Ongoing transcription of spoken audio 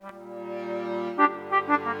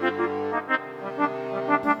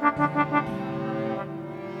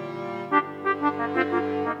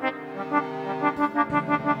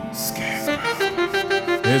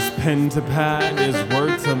Is pen to pad, is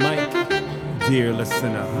word to mic, dear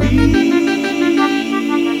listener.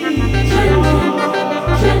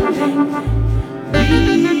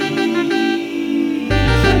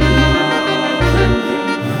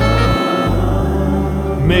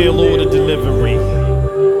 Mail order delivery.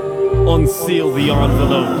 Unseal the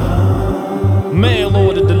envelope. Mail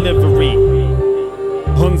order delivery.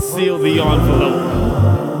 Unseal the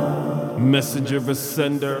envelope. Messenger is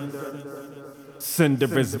sender.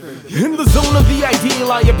 Sender is in the zone of the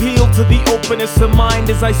ideal. I appeal to the openness of mind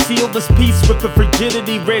as I seal this piece with the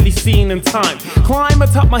frigidity rarely seen in time. Climb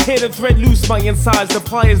atop my head and thread loose my insides. The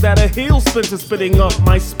pliers that a heel splinter spitting up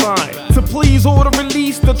my spine. To please or to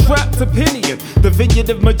release the trapped opinion. The vineyard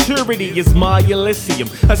of maturity is my Elysium.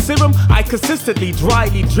 A serum I consistently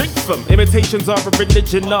dryly drink from. Imitations are a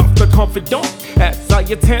religion of the confidant. As I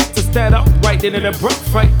attempt to stand up right in an abrupt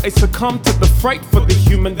fight, I succumb to the fright for the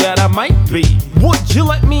human that I might be. Would you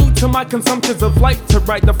let me to my consumptions of light to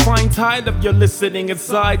ride the fine tide of your listening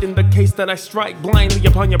inside? In the case that I strike blindly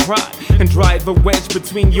upon your pride and drive a wedge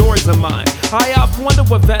between yours and mine. I often wonder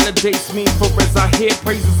what validates me, for as I hear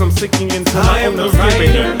praises I'm sinking into my own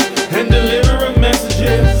writer and deliverer of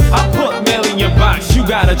messages. I put mail in your box, you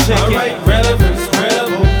gotta check it. Alright, relevance,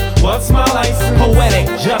 credible. What's my license? Poetic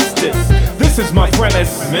justice. This is my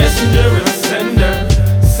premise. Messenger and sender.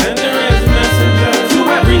 Sender is messenger.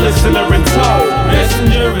 Every listener in tow.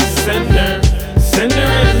 Messenger is sender. Sender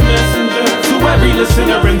is messenger. To every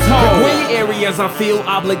listener in tow. The gray areas I feel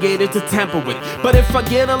obligated to tamper with. But if I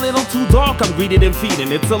get a little too dark, I'm greeted and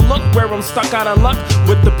feeding. It's a look where I'm stuck out of luck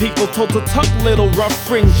with the people told to tuck little rough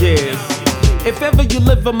fringes. If ever you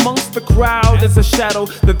live amongst the crowd as a shadow,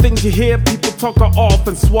 the things you hear people talk are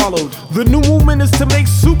often swallowed. The new movement is to make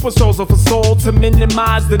super souls of us all, to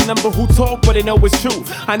minimize the number who talk but they know it's true.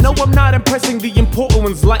 I know I'm not impressing the important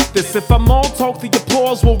ones like this. If I'm all talk, the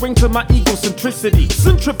applause will ring to my egocentricity.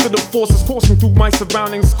 Centrifugal forces coursing through my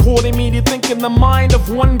surroundings, causing me to think in the mind of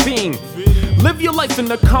one being. Live your life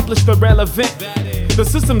and accomplish the relevant. The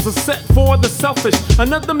systems are set for the selfish.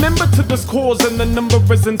 Another member to this cause, and the number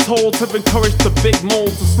isn't told to encourage the big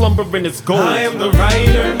mold to slumber in its gold. I am the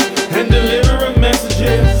writer and deliverer of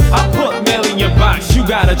messages. I put mail in your box, you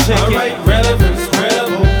gotta check it. Alright, relevance,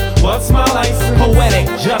 credible. What's my license? Poetic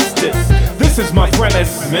justice. This is my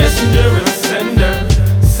premise. Messenger and sender.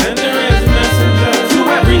 Sender is messenger. To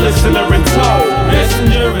every listener in tow.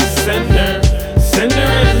 Messenger and sender. Sender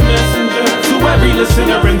is messenger. To every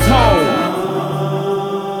listener in tow.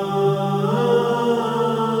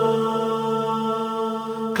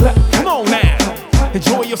 Come on now,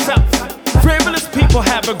 enjoy yourself. Frivolous people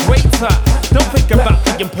have a great time. Don't think about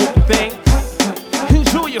the important things.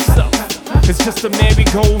 Enjoy yourself. It's just a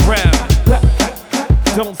merry-go-round.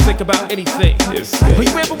 Don't think about anything. Are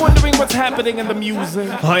you ever wondering what's happening in the music?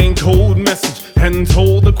 I encode message and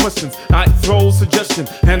told the questions. I throw suggestion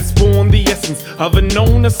and spawn the essence of a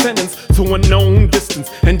known ascendance to a known distance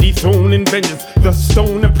and dethroning vengeance, the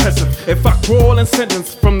stone oppressive. If I crawl in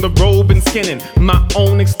sentence from the robe and skinning, my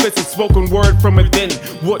own explicit spoken word from within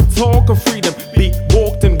would talk of freedom, be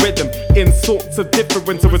walked in rhythm, in sorts of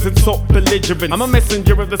difference, or is it sort belligerent? I'm a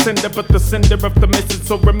messenger of the sender, but the sender of the message.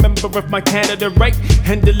 So remember, if my candidate right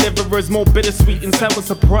and deliverers more bittersweet and sour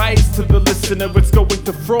surprise to the listener, it's going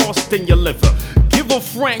to frost in your liver. Give a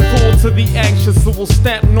frank call to the anxious who will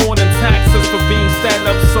stamp on and tax us for being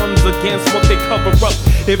stand-up sons against what they cover up.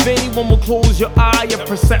 If anyone will close your eye of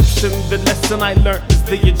perception, the lesson I learned is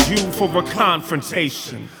they are due for a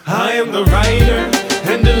confrontation. I am the writer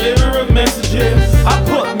and deliverer of messages. I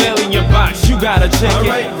put mail in your box, you gotta check it.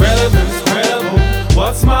 Alright, relevance, credible.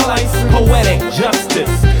 What's my license? Poetic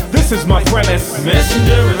justice. This is my premise.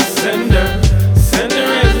 Messenger and sender. Sender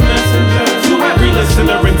is messenger. To every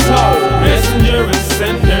listener in tow. Messenger and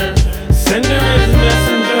sender. Sender is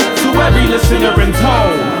messenger. To every listener in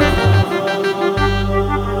tow.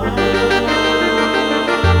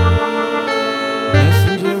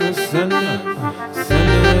 Messenger is sender,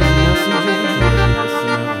 sender is messenger.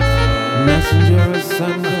 Messenger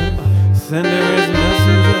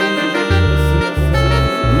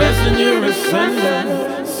is sender,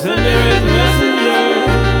 sender is messenger.